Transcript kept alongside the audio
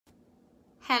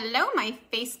Hello, my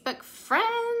Facebook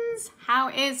friends. How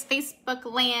is Facebook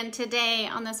land today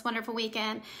on this wonderful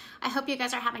weekend? I hope you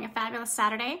guys are having a fabulous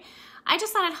Saturday. I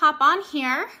just thought I'd hop on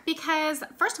here because,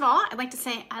 first of all, I'd like to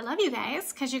say I love you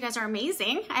guys because you guys are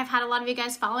amazing. I've had a lot of you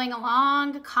guys following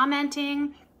along,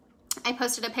 commenting. I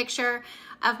posted a picture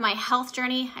of my health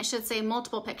journey. I should say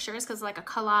multiple pictures because like a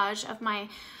collage of my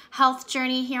health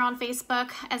journey here on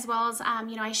Facebook, as well as,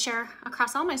 I share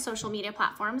across all my social media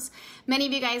platforms. Many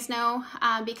of you guys know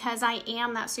because I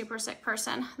am that super sick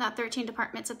person that 13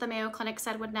 departments at the Mayo Clinic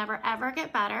said would never ever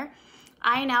get better.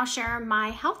 I now share my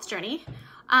health journey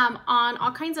on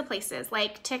all kinds of places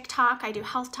like TikTok. I do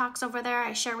health talks over there.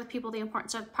 I share with people the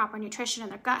importance of proper nutrition and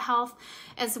their gut health,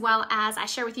 as well as I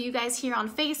share with you guys here on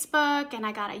Facebook, and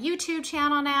I got a YouTube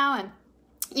channel now. And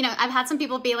I've had some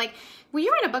people be like, will you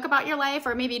write a book about your life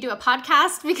or maybe do a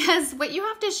podcast? Because what you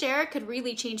have to share could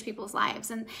really change people's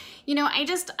lives. And,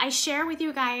 I share with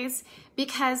you guys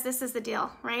because this is the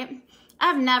deal, right?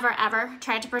 I've never ever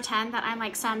tried to pretend that I'm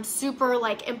like some super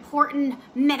important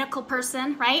medical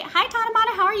person, right? Hi,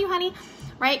 Tatamata, how are you, honey?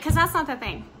 Right? Because that's not the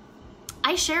thing.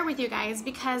 I share with you guys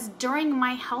because during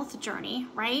my health journey,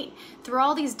 right, through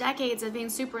all these decades of being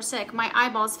super sick, my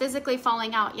eyeballs physically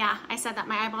falling out. Yeah, I said that,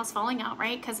 my eyeballs falling out,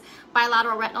 right? Because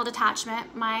bilateral retinal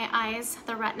detachment, my eyes,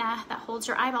 the retina that holds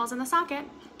your eyeballs in the socket,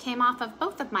 came off of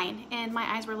both of mine, and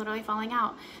my eyes were literally falling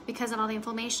out because of all the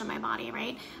inflammation in my body,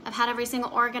 right? I've had every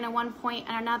single organ at one point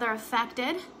and another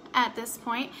affected at this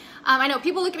point. I know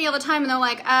people look at me all the time and they're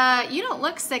like, you don't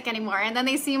look sick anymore. And then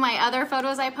they see my other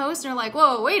photos I post and they're like,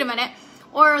 whoa, wait a minute.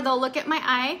 Or they'll look at my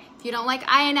eye. If you don't like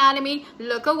eye anatomy,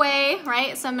 look away,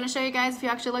 right? So I'm gonna show you guys, if you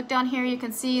actually look down here, you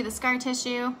can see the scar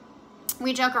tissue.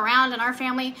 We joke around in our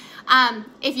family.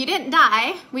 If you didn't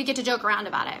die, we get to joke around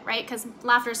about it, right? Because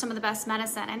laughter is some of the best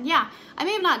medicine. And yeah, I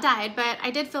may have not died, but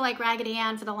I did feel like Raggedy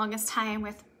Ann for the longest time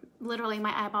with literally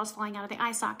my eyeballs falling out of the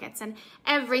eye sockets and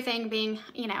everything being,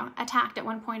 attacked at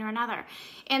one point or another.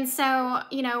 And so,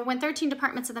 when 13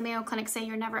 departments of the Mayo Clinic say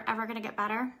you're never ever gonna get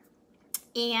better,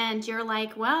 and you're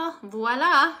like, well,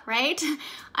 voila, right?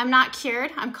 I'm not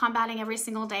cured. I'm combating every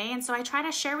single day. And so I try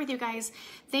to share with you guys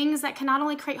things that can not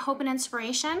only create hope and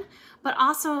inspiration, but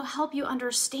also help you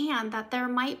understand that there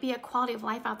might be a quality of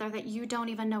life out there that you don't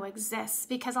even know exists.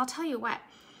 Because I'll tell you what,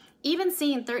 even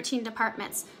seeing 13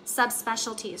 departments,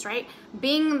 subspecialties, right?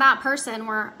 Being that person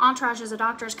where entourages of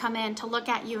doctors come in to look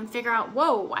at you and figure out,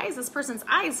 whoa, why is this person's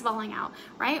eyes falling out,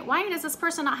 right? Why does this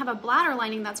person not have a bladder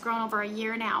lining that's grown over a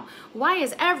year now? Why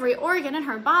is every organ in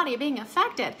her body being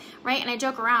affected, right? And I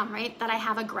joke around, right, that I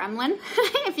have a gremlin.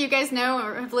 If you guys know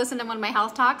or have listened to one of my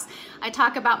health talks, I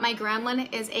talk about my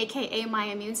gremlin is AKA my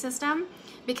immune system,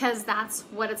 because that's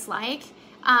what it's like.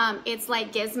 It's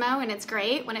like Gizmo, and it's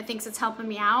great when it thinks it's helping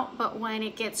me out, but when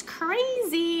it gets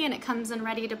crazy and it comes in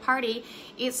ready to party,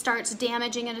 it starts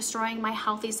damaging and destroying my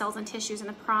healthy cells and tissues in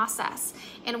the process.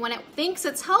 And when it thinks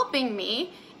it's helping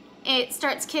me, it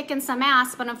starts kicking some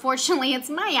ass, but unfortunately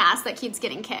it's my ass that keeps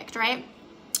getting kicked, right?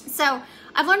 So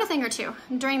I've learned a thing or two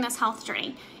during this health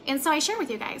journey. And so I share with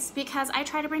you guys because I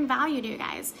try to bring value to you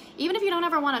guys. Even if you don't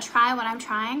ever want to try what I'm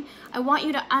trying, I want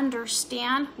you to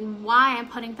understand why I'm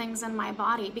putting things in my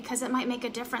body, because it might make a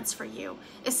difference for you,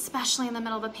 especially in the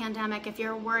middle of a pandemic. If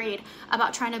you're worried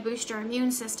about trying to boost your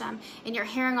immune system and you're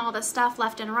hearing all this stuff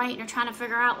left and right and you're trying to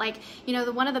figure out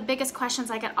one of the biggest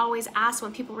questions I get always asked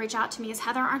when people reach out to me is,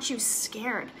 Heather, aren't you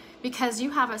scared because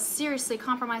you have a seriously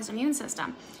compromised immune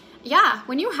system? Yeah,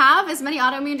 when you have as many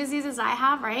autoimmune diseases as I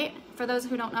have, right? For those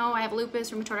who don't know, I have lupus,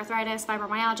 rheumatoid arthritis,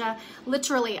 fibromyalgia.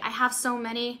 Literally, I have so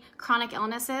many chronic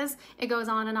illnesses. It goes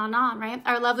on and on and on, right?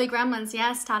 Our lovely gremlins,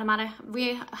 yes, Tatamata,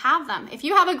 we have them. If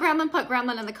you have a gremlin, put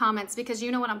gremlin in the comments because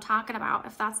you know what I'm talking about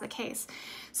if that's the case.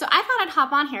 So I thought I'd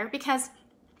hop on here because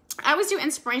I always do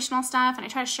inspirational stuff and I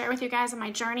try to share with you guys on my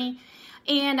journey.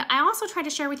 And I also try to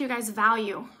share with you guys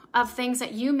value of things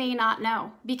that you may not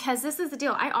know, because this is the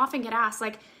deal. I often get asked,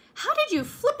 how did you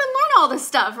flip and learn all this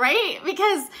stuff, right?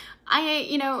 Because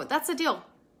that's the deal.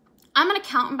 I'm an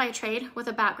accountant by trade with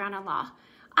a background in law.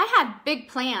 I had big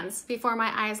plans before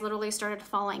my eyes literally started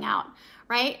falling out,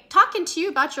 right? Talking to you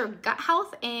about your gut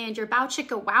health and your bow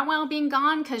chicka wow wow being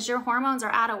gone because your hormones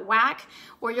are out of whack,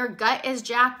 or your gut is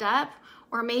jacked up,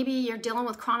 or maybe you're dealing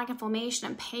with chronic inflammation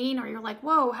and pain, or you're like,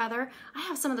 whoa, Heather, I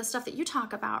have some of the stuff that you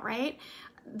talk about, right?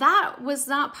 That was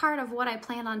not part of what I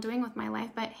planned on doing with my life,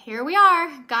 but here we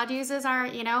are. God uses our,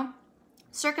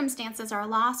 circumstances, our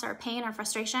loss, our pain, our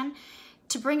frustration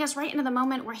to bring us right into the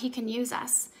moment where he can use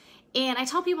us. And I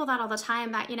tell people that all the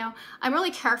time that, you know, I'm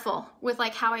really careful with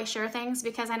like how I share things,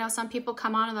 because I know some people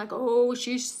come on and like, oh,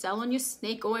 she's selling you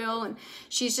snake oil and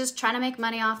she's just trying to make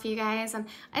money off you guys. And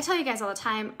I tell you guys all the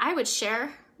time, I would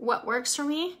share what works for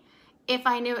me if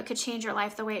I knew it could change your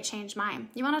life the way it changed mine.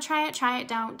 You want to try it? Try it.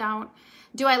 Don't.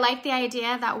 Do I like the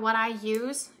idea that what I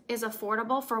use is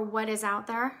affordable for what is out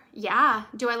there? Yeah.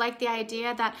 Do I like the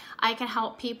idea that I can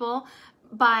help people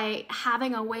by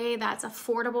having a way that's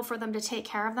affordable for them to take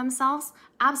care of themselves?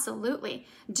 Absolutely.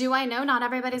 Do I know not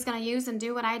everybody's going to use and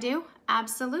do what I do?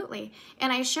 Absolutely.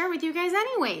 And I share with you guys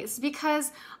anyways,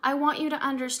 because I want you to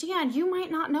understand you might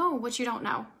not know what you don't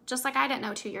know, just like I didn't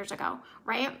know 2 years ago,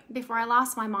 right? Before I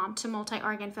lost my mom to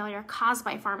multi-organ failure caused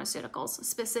by pharmaceuticals,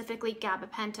 specifically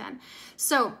gabapentin.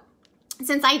 So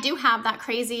since I do have that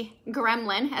crazy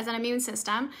gremlin as an immune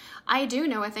system, I do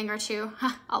know a thing or two,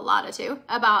 a lot of two,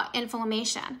 about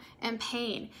inflammation and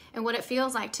pain and what it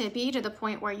feels like to be to the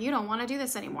point where you don't want to do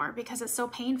this anymore because it's so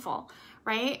painful,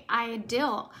 right? I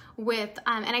deal with,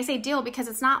 and I say deal because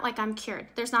it's not like I'm cured.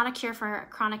 There's not a cure for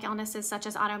chronic illnesses such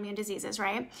as autoimmune diseases,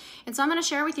 right? And so I'm going to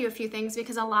share with you a few things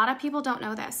because a lot of people don't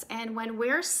know this. And when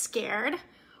we're scared,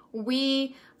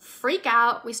 we freak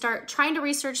out, we start trying to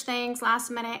research things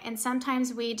last minute, and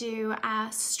sometimes we do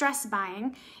stress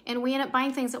buying, and we end up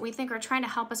buying things that we think are trying to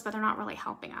help us, but they're not really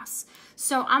helping us.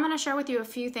 So I'm going to share with you a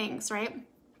few things, right?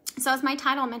 So as my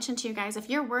title mentioned to you guys, if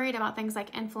you're worried about things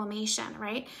like inflammation,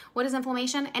 right? What is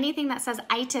inflammation? Anything that says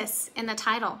itis in the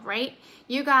title, right?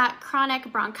 You got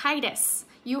chronic bronchitis.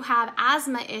 You have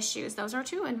asthma issues. Those are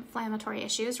two inflammatory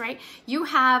issues, right? You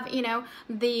have, you know,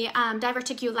 the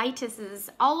diverticulitis,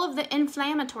 all of the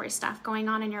inflammatory stuff going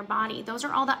on in your body. Those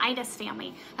are all the itis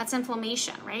family. That's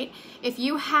inflammation, right? If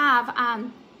you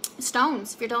have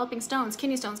stones, if you're developing stones,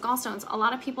 kidney stones, gallstones, a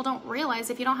lot of people don't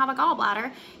realize if you don't have a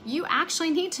gallbladder, you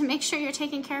actually need to make sure you're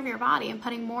taking care of your body and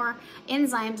putting more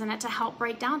enzymes in it to help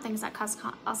break down things that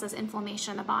causes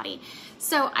inflammation in the body.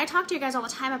 So I talk to you guys all the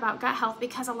time about gut health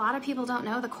because a lot of people don't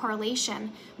know the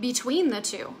correlation between the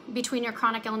two, between your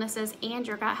chronic illnesses and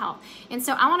your gut health. And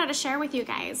so I wanted to share with you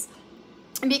guys,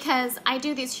 because I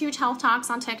do these huge health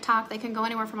talks on TikTok. They can go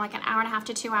anywhere from like an hour and a half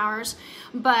to 2 hours,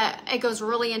 but it goes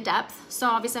really in depth. So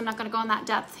obviously I'm not going to go in that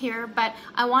depth here, but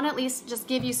I want to at least just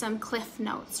give you some cliff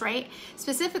notes, right?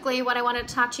 Specifically what I wanted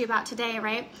to talk to you about today,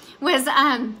 right, was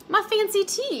my fancy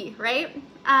tea, right?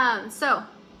 So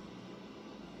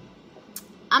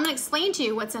I'm going to explain to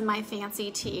you what's in my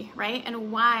fancy tea, right?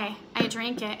 And why I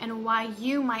drink it, and why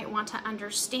you might want to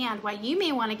understand why you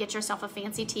may want to get yourself a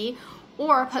fancy tea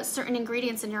or put certain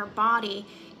ingredients in your body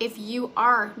if you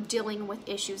are dealing with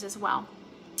issues as well.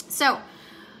 So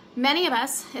many of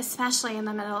us, especially in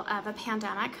the middle of a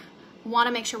pandemic, want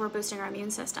to make sure we're boosting our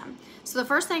immune system. So the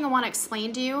first thing I want to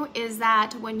explain to you is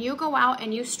that when you go out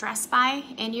and you stress buy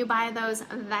and you buy those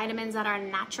vitamins that are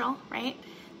natural, right?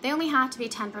 They only have to be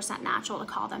 10% natural to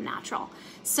call them natural.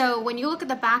 So when you look at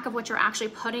the back of what you're actually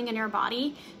putting in your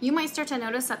body, you might start to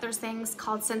notice that there's things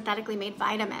called synthetically made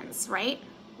vitamins, right?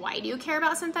 Why do you care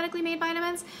about synthetically made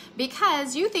vitamins?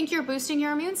 Because you think you're boosting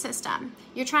your immune system.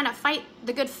 You're trying to fight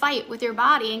the good fight with your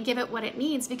body and give it what it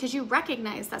needs because you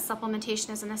recognize that supplementation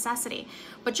is a necessity.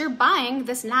 But you're buying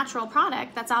this natural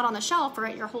product that's out on the shelf or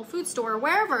at your Whole Food store or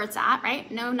wherever it's at, right?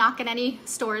 No knocking any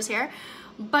stores here.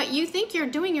 But you think you're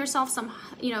doing yourself some,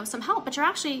 some help, but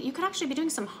you could actually be doing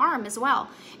some harm as well.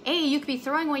 You could be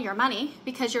throwing away your money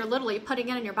because you're literally putting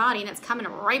it in your body and it's coming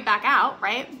right back out,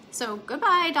 right? So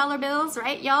goodbye, dollar bills,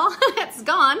 right, y'all? It's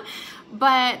gone.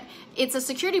 But it's a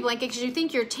security blanket because you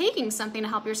think you're taking something to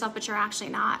help yourself, but you're actually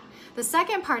not. The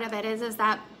second part of it is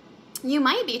that you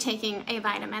might be taking a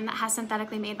vitamin that has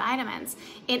synthetically made vitamins.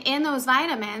 And in those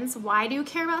vitamins, why do you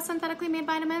care about synthetically made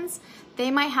vitamins? They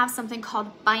might have something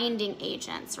called binding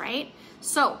agents, right?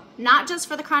 So not just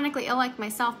for the chronically ill like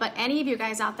myself, but any of you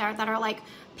guys out there that are like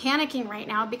panicking right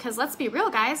now, because let's be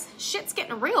real, guys, shit's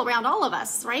getting real around all of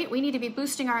us, right? We need to be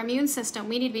boosting our immune system.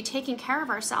 We need to be taking care of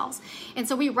ourselves. And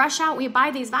so we rush out, we buy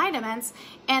these vitamins,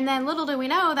 and then little do we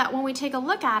know that when we take a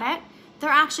look at it, they're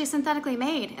actually synthetically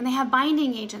made and they have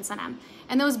binding agents in them.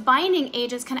 And those binding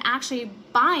agents can actually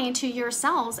bind to your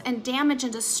cells and damage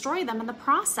and destroy them in the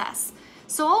process.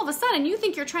 So all of a sudden you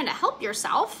think you're trying to help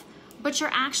yourself, but you're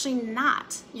actually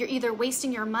not. You're either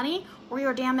wasting your money or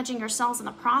you're damaging your cells in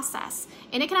the process.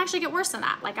 And it can actually get worse than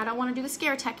that. Like, I don't want to do the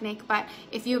scare technique, but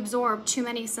if you absorb too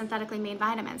many synthetically made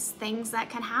vitamins, things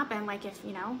that can happen, like if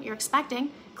you're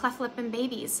expecting cleft lip in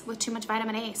babies with too much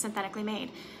vitamin A synthetically made.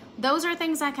 Those are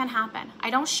things that can happen. I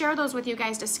don't share those with you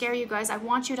guys to scare you guys. I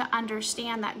want you to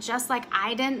understand that just like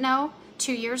I didn't know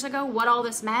 2 years ago what all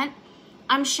this meant,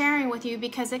 I'm sharing with you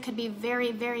because it could be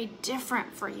very, very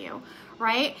different for you,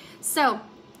 right? So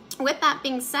with that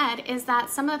being said, is that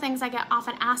some of the things I get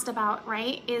often asked about,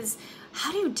 right, is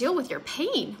how do you deal with your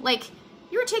pain? Like,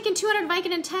 you were taking 200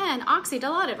 Vicodin 10, Oxy,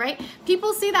 Dilaudid, right?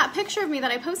 People see that picture of me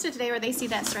that I posted today, or they see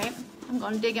this, right? I'm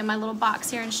going to dig in my little box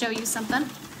here and show you something,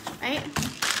 right?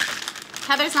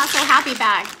 Heather's Not So Happy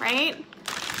bag, right?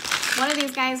 One of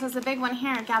these guys was the big one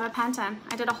here, gabapentin.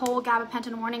 I did a whole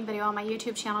gabapentin warning video on my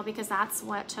YouTube channel because that's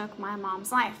what took my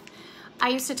mom's life. I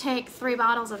used to take 3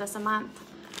 bottles of this a month.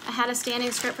 I had a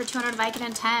standing script for 200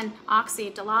 Vicodin 10,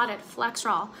 Oxy, Dilaudid,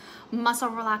 Flexerol, muscle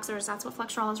relaxers, that's what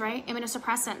Flexerol is, right?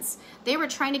 Immunosuppressants. They were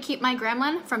trying to keep my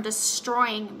gremlin from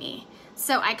destroying me.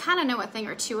 So I kind of know a thing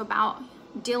or two about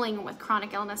dealing with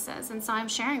chronic illnesses. And so I'm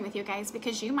sharing with you guys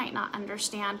because you might not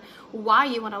understand why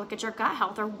you want to look at your gut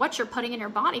health or what you're putting in your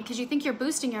body because you think you're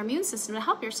boosting your immune system to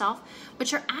help yourself,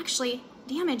 but you're actually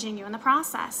damaging you in the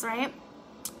process, right?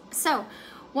 So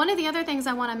one of the other things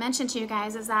I want to mention to you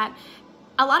guys is that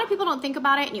a lot of people don't think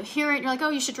about it and you hear it and you're like, oh,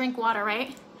 you should drink water,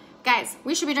 right? Guys,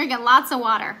 we should be drinking lots of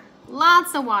water.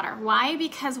 Lots of water. Why?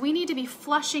 Because we need to be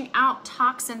flushing out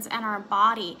toxins in our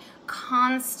body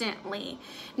constantly.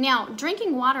 Now,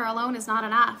 drinking water alone is not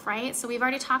enough, right? So we've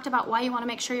already talked about why you want to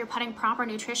make sure you're putting proper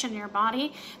nutrition in your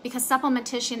body because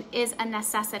supplementation is a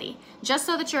necessity. Just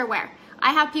so that you're aware.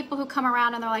 I have people who come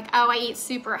around and they're like, oh, I eat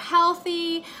super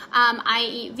healthy. I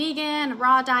eat vegan,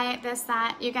 raw diet, this,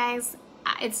 that. You guys,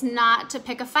 it's not to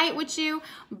pick a fight with you,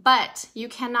 but you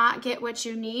cannot get what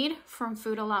you need from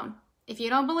food alone. If you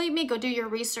don't believe me, go do your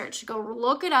research. Go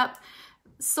look it up.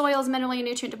 Soil's minerally and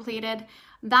nutrient depleted.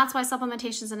 That's why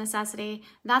supplementation is a necessity.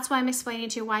 That's why I'm explaining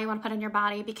to you why you want to put in your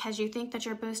body because you think that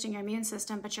you're boosting your immune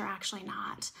system, but you're actually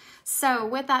not. So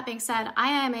with that being said, I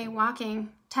am a walking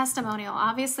testimonial.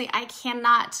 Obviously, I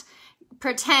cannot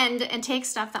pretend and take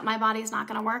stuff that my body's not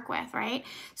going to work with, right?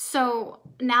 So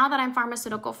now that I'm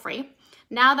pharmaceutical free,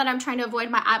 now that I'm trying to avoid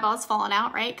my eyeballs falling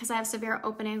out, right? Because I have severe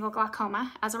open angle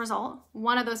glaucoma as a result.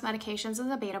 One of those medications is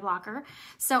a beta blocker.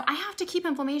 So I have to keep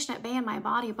inflammation at bay in my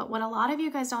body. But what a lot of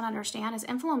you guys don't understand is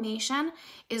inflammation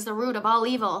is the root of all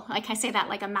evil. Like I say that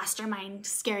like a mastermind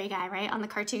scary guy, right? On the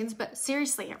cartoons. But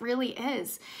seriously, it really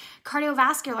is.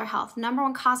 Cardiovascular health,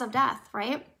 #1 cause of death,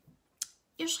 right?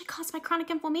 Usually caused by chronic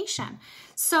inflammation.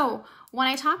 So when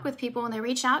I talk with people and they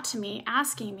reach out to me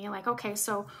asking me like, okay,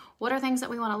 so what are things that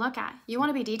we want to look at? You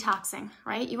want to be detoxing,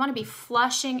 right? You want to be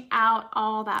flushing out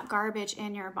all that garbage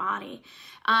in your body.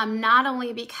 Not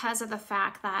only because of the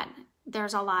fact that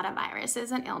there's a lot of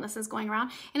viruses and illnesses going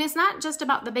around, and it's not just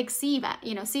about the big C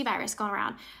virus going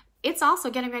around. It's also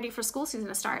getting ready for school season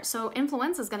to start. So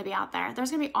influenza is going to be out there.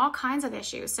 There's going to be all kinds of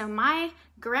issues. So my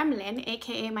gremlin,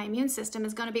 AKA my immune system,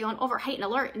 is going to be on over heightened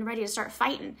alert and ready to start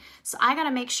fighting. So I got to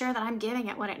make sure that I'm giving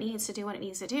it what it needs to do, what it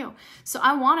needs to do. So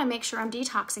I want to make sure I'm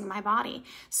detoxing my body.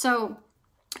 So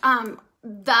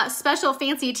the special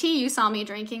fancy tea you saw me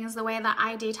drinking is the way that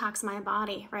I detox my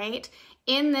body, right?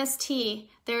 In this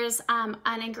tea, there's an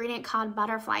ingredient called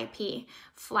butterfly pea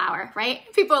flower, right?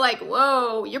 People are like,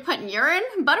 whoa, you're putting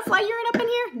butterfly urine up in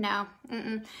here?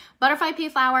 No. Butterfly pea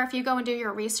flower, if you go and do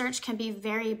your research, can be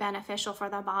very beneficial for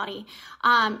the body.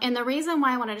 And the reason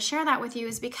why I wanted to share that with you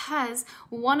is because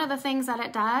one of the things that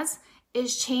it does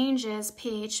is changes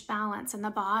pH balance in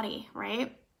the body,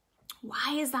 right?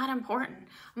 Why is that important?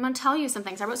 I'm going to tell you some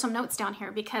things. I wrote some notes down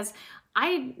here because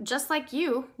I, just like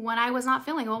you, when I was not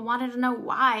feeling well, wanted to know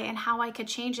why and how I could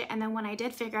change it. And then when I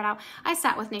did figure it out, I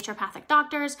sat with naturopathic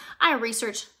doctors. I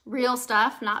researched real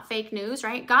stuff, not fake news,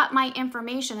 right? Got my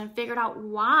information and figured out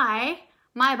why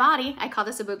my body, I call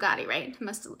this a Bugatti, right? The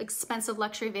most expensive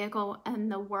luxury vehicle in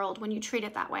the world when you treat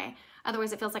it that way.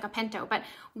 Otherwise, it feels like a Pinto. But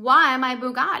why my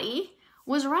Bugatti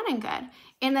was running good.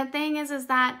 And the thing is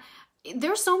that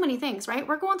there's so many things, right?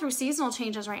 We're going through seasonal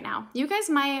changes right now. You guys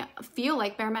might feel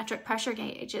like barometric pressure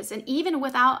gauges, and even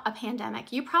without a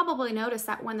pandemic, you probably notice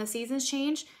that when the seasons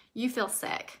change, you feel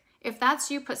sick. If that's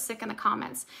you, put sick in the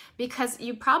comments because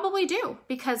you probably do,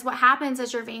 because what happens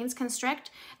is your veins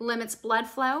constrict, limits blood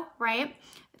flow, right?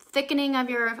 Thickening of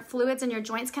your fluids in your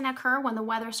joints can occur when the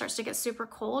weather starts to get super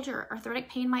cold. Your arthritic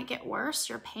pain might get worse,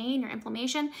 your pain, your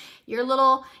inflammation. Your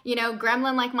little,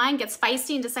 gremlin like mine gets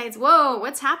feisty and decides, whoa,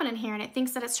 what's happening here? And it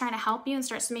thinks that it's trying to help you and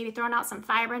starts maybe throwing out some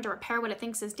fibrin to repair what it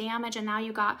thinks is damage. And now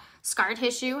you got scar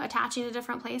tissue attaching to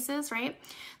different places, right?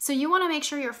 So you want to make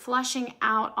sure you're flushing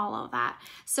out all of that.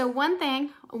 So one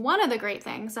of the great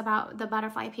things about the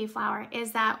butterfly pea flower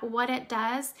is that what it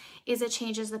does is it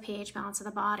changes the pH balance of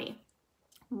the body.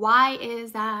 Why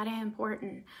is that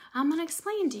important? I'm going to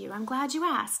explain to you. I'm glad you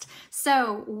asked.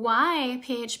 So why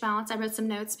pH balance? I wrote some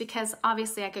notes because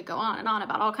obviously I could go on and on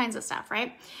about all kinds of stuff,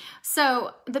 right?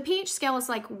 So the pH scale is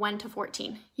like 1 to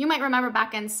 14. You might remember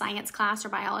back in science class or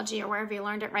biology or wherever you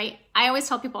learned it, right? I always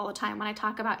tell people all the time when I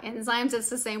talk about enzymes, it's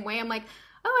the same way. I'm like,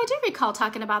 oh, I do recall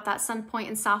talking about that some point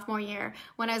in sophomore year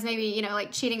when I was maybe, you know,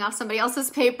 like cheating off somebody else's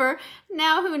paper.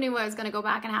 Now who knew I was going to go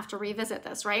back and have to revisit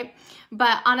this, right?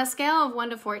 But on a scale of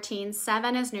 1 to 14,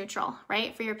 7 is neutral,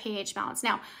 right, for your pH balance.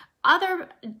 Now, other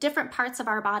different parts of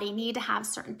our body need to have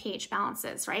certain pH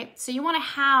balances, right? So you want to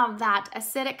have that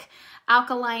acidic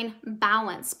alkaline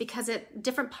balance because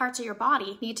different parts of your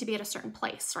body need to be at a certain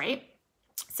place, right?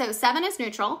 So 7 is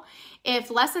neutral. If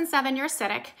less than 7, you're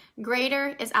acidic.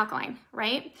 Greater is alkaline,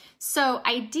 right? So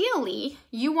ideally,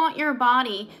 you want your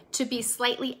body to be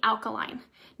slightly alkaline.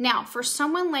 Now, for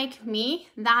someone like me,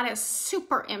 that is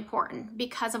super important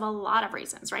because of a lot of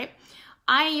reasons, right?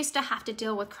 I used to have to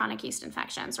deal with chronic yeast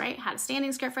infections, right? I had a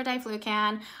standing script for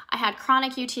diflucan. I had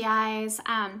chronic UTIs.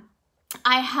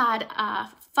 I had a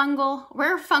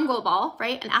rare fungal ball,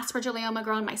 right? An aspergilloma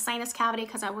growing in my sinus cavity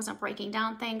because I wasn't breaking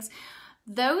down things.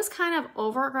 Those kind of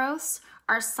overgrowths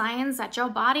are signs that your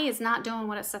body is not doing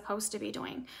what it's supposed to be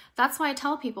doing. That's why I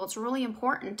tell people it's really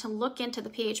important to look into the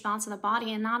pH balance of the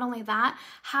body, and not only that,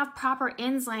 have proper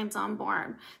enzymes on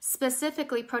board,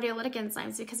 specifically proteolytic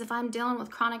enzymes, because if I'm dealing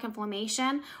with chronic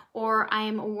inflammation or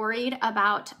I'm worried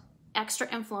about extra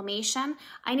inflammation,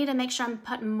 I need to make sure I'm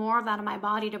putting more of that in my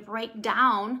body to break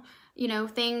down, you know,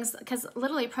 things, because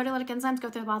literally proteolytic enzymes go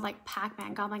through the body like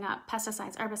Pac-Man, gobbling up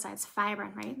pesticides, herbicides,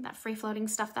 fibrin, right? That free-floating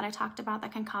stuff that I talked about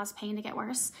that can cause pain to get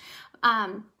worse.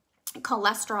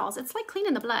 Cholesterols, it's like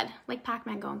cleaning the blood, like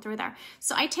Pac-Man going through there.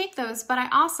 So I take those, but I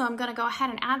also am going to go ahead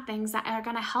and add things that are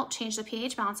going to help change the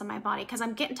pH balance of my body because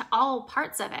I'm getting to all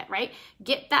parts of it, right?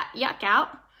 Get that yuck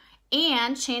out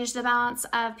and change the balance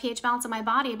of pH balance of my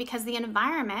body, because the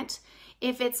environment,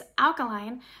 if it's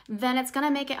alkaline, then it's going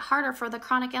to make it harder for the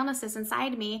chronic illnesses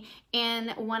inside me.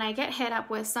 And when I get hit up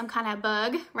with some kind of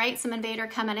bug, right, some invader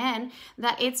coming in,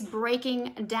 that it's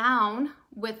breaking down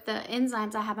with the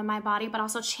enzymes I have in my body, but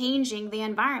also changing the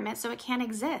environment so it can't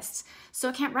exist, so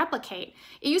it can't replicate.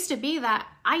 It used to be that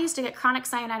I used to get chronic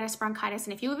sinusitis, bronchitis,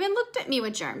 and if you even looked at me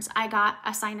with germs, I got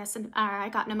a sinus, or I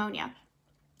got pneumonia.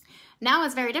 Now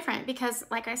it's very different because,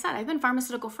 like I said, I've been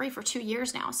pharmaceutical free for 2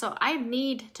 years now. So I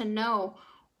need to know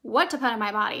what to put in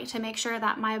my body to make sure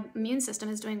that my immune system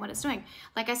is doing what it's doing.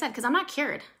 Like I said, because I'm not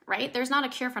cured, right? There's not a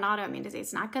cure for an autoimmune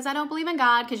disease. Not because I don't believe in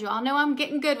God, because you all know I'm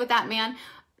getting good with that, man.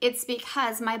 It's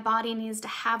because my body needs to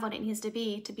have what it needs to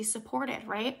be supported,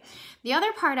 right? The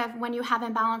other part of when you have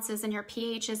imbalances in your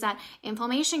pH is that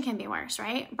inflammation can be worse,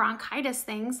 right? Bronchitis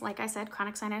things, like I said,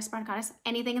 chronic sinusitis, bronchitis,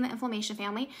 anything in the inflammation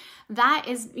family, that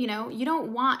is, you know, you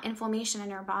don't want inflammation in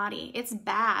your body. It's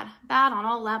bad on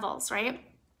all levels, right?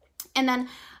 And then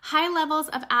high levels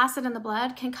of acid in the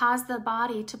blood can cause the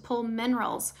body to pull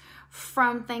minerals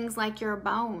from things like your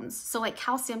bones. So like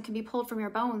calcium can be pulled from your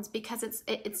bones because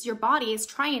it's your body is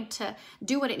trying to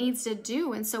do what it needs to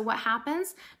do. And so what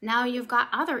happens? Now you've got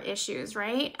other issues,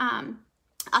 right?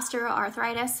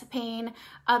 Osteoarthritis, pain,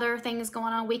 other things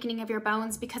going on, weakening of your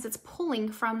bones because it's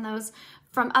pulling from those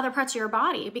from other parts of your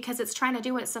body because it's trying to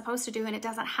do what it's supposed to do and it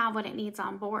doesn't have what it needs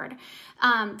on board.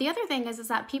 The other thing is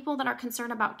that people that are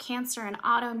concerned about cancer and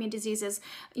autoimmune diseases,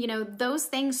 you know, those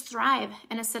things thrive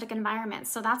in acidic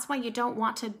environments. So that's why you don't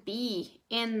want to be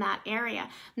in that area.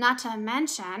 Not to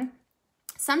mention,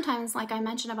 sometimes, like I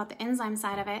mentioned about the enzyme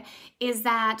side of it, is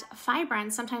that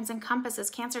fibrin sometimes encompasses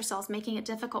cancer cells, making it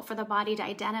difficult for the body to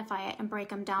identify it and break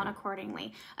them down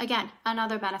accordingly. Again,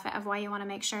 another benefit of why you want to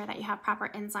make sure that you have proper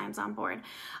enzymes on board.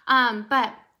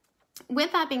 But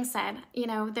with that being said, you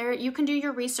know, you can do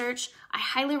your research. I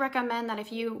highly recommend that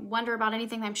if you wonder about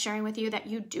anything that I'm sharing with you, that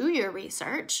you do your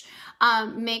research.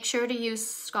 Make sure to use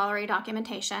scholarly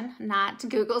documentation, not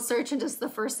Google search and just the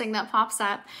first thing that pops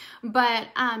up. But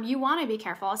you want to be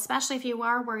careful, especially if you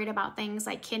are worried about things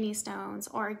like kidney stones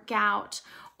or gout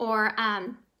or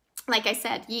like I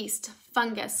said, yeast,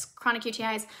 fungus, chronic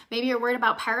UTIs. Maybe you're worried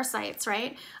about parasites,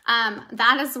 right?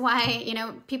 That is why, you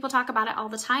know, people talk about it all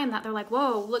the time that they're like,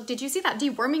 whoa, look, did you see that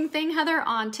deworming thing, Heather,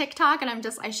 on TikTok? And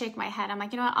I shake my head. I'm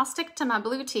like, you know what? I'll stick to my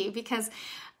blue tea because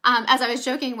as I was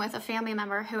joking with a family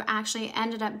member who actually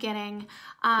ended up getting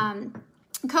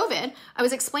COVID, I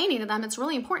was explaining to them it's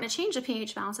really important to change the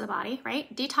pH balance of the body,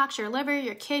 right? Detox your liver,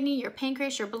 your kidney, your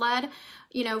pancreas, your blood,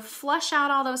 you know, flush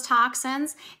out all those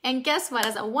toxins. And guess what?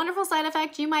 As a wonderful side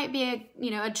effect, you might be,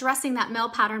 you know, addressing that male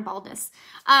pattern baldness.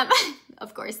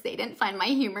 Of course, they didn't find my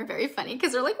humor very funny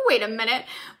because they're like, wait a minute.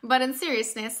 But in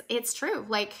seriousness, it's true.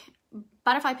 Like,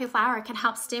 butterfly pea flower can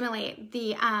help stimulate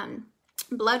the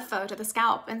blood flow to the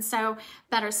scalp, and so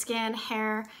better skin,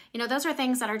 hair, you know, those are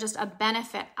things that are just a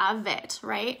benefit of it,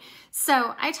 right?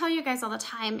 So I tell you guys all the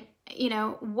time, you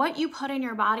know, what you put in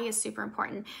your body is super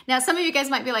important. Now, some of you guys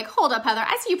might be like, hold up, Heather,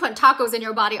 I see you put tacos in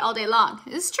your body all day long.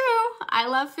 It's true. I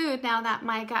love food now that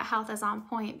my gut health is on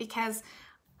point, because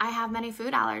I have many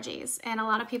food allergies, and a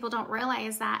lot of people don't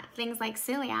realize that things like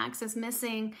celiac is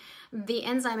missing the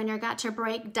enzyme in your gut to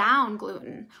break down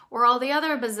gluten, or all the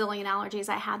other bazillion allergies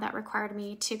I had that required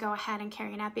me to go ahead and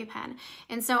carry an EpiPen.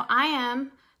 And so I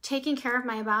am taking care of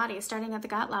my body starting at the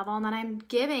gut level, and then I'm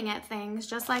giving it things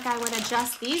just like I would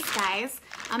adjust these guys.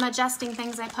 I'm adjusting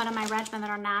things I put in my regimen that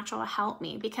are natural to help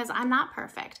me, because I'm not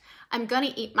perfect. I'm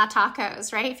gonna eat my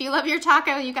tacos, right? If you love your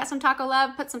taco, you got some taco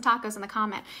love, put some tacos in the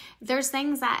comment. There's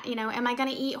things that, you know, am I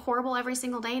gonna eat horrible every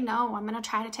single day? No, I'm gonna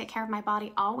try to take care of my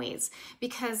body always,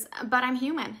 but I'm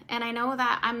human, and I know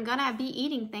that I'm gonna be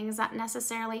eating things that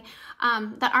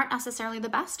that aren't necessarily the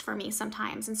best for me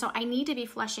sometimes. And so I need to be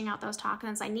flushing out those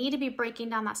toxins. I need to be breaking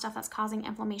down that stuff that's causing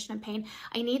inflammation and pain.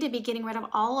 I need to be getting rid of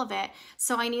all of it.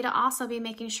 So I need to also be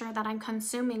making sure that I'm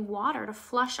consuming water to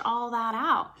flush all that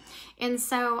out. And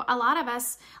so a lot of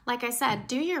us, like I said,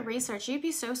 do your research. You'd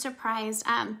be so surprised.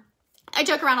 I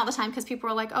joke around all the time because people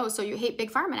are like, oh, so you hate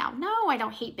Big Pharma now? No, I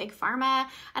don't hate Big Pharma.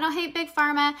 I don't hate Big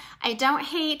Pharma. I don't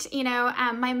hate, you know,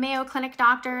 my Mayo Clinic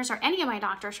doctors, or any of my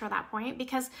doctors for that point,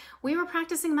 because we were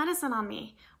practicing medicine on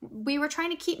me. We were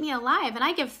trying to keep me alive, and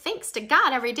I give thanks to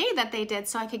God every day that they did,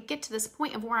 so I could get to this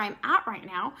point of where I'm at right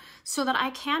now, so that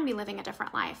I can be living a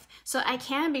different life, so I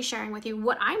can be sharing with you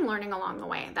what I'm learning along the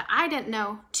way that I didn't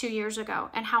know 2 years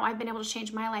ago, and how I've been able to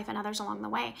change my life and others along the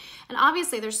way. And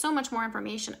obviously there's so much more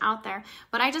information out there,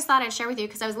 but I just thought I'd share with you,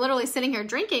 because I was literally sitting here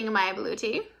drinking my blue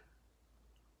tea,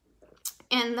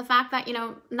 and the fact that, you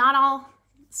know, not all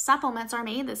supplements are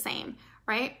made the same,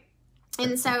 right?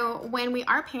 And so when we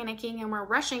are panicking and we're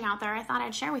rushing out there, I thought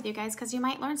I'd share with you guys, because you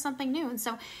might learn something new. And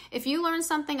so if you learn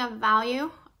something of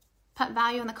value, put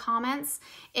value in the comments.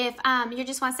 If you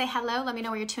just want to say hello, let me know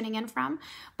where you're tuning in from.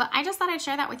 But I just thought I'd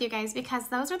share that with you guys, because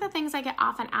those are the things I get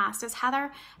often asked is,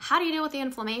 Heather, how do you deal with the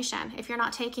inflammation if you're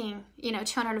not taking, you know,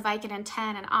 200 Vicodin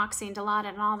 10 and Oxy and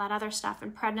Dilaudid and all that other stuff,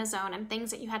 and prednisone and things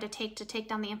that you had to take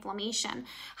down the inflammation?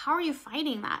 How are you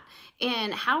fighting that?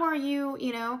 And how are you,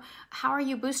 you know, how are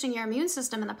you boosting your immune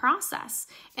system in the process?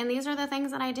 And these are the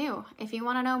things that I do. If you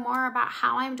want to know more about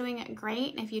how I'm doing it,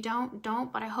 great. And if you don't,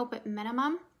 but I hope at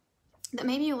minimum that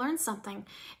maybe you learn something,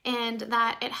 and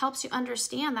that it helps you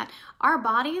understand that our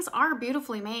bodies are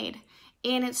beautifully made.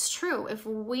 And it's true, if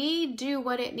we do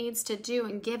what it needs to do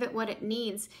and give it what it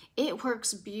needs, it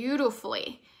works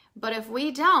beautifully. But if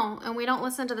we don't, and we don't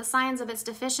listen to the signs of its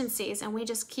deficiencies, and we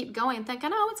just keep going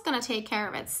thinking, oh, it's going to take care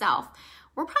of itself,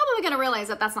 we're probably going to realize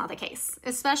that that's not the case,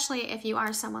 especially if you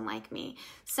are someone like me.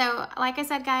 So like I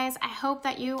said, guys, I hope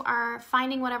that you are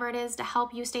finding whatever it is to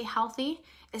help you stay healthy,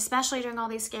 especially during all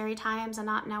these scary times and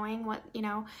not knowing what, you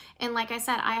know. And like I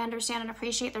said, I understand and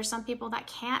appreciate there's some people that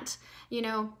can't, you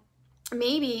know,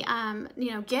 maybe,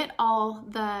 you know, get all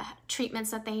the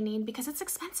treatments that they need, because it's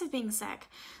expensive being sick.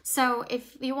 So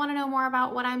if you want to know more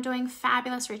about what I'm doing,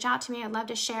 fabulous, reach out to me. I'd love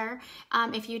to share.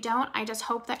 If you don't, I just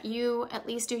hope that you at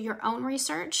least do your own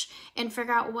research and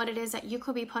figure out what it is that you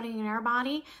could be putting in your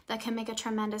body that can make a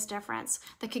tremendous difference,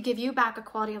 that could give you back a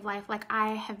quality of life like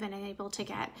I have been able to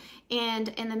get. And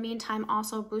in the meantime,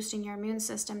 also boosting your immune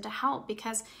system to help,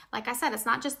 because like I said, it's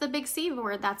not just the big C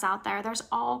word that's out there. There's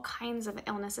all kinds of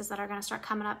illnesses that are going to start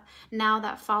coming up now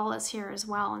that fall is here as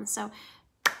well. And so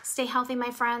stay healthy,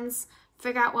 my friends.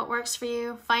 Figure out what works for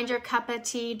you. Find your cup of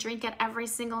tea, drink it every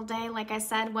single day. Like I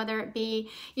said, whether it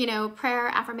be, you know, prayer,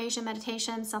 affirmation,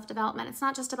 meditation, self-development. It's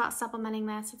not just about supplementing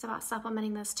this, it's about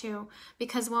supplementing this too.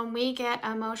 Because when we get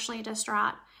emotionally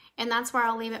distraught, and that's where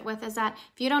I'll leave it with, is that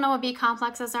if you don't know what B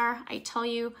complexes are, I tell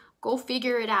you, go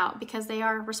figure it out, because they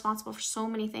are responsible for so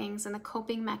many things and the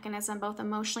coping mechanism, both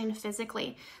emotionally and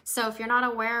physically. So if you're not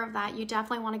aware of that, you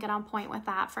definitely want to get on point with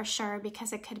that for sure,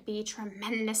 because it could be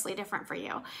tremendously different for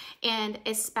you. And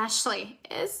especially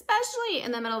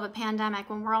in the middle of a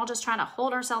pandemic, when we're all just trying to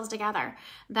hold ourselves together,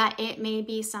 that it may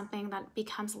be something that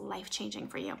becomes life-changing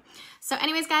for you. So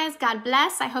anyways, guys, God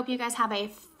bless. I hope you guys have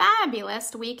a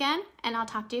fabulous weekend, and I'll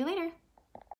talk to you later.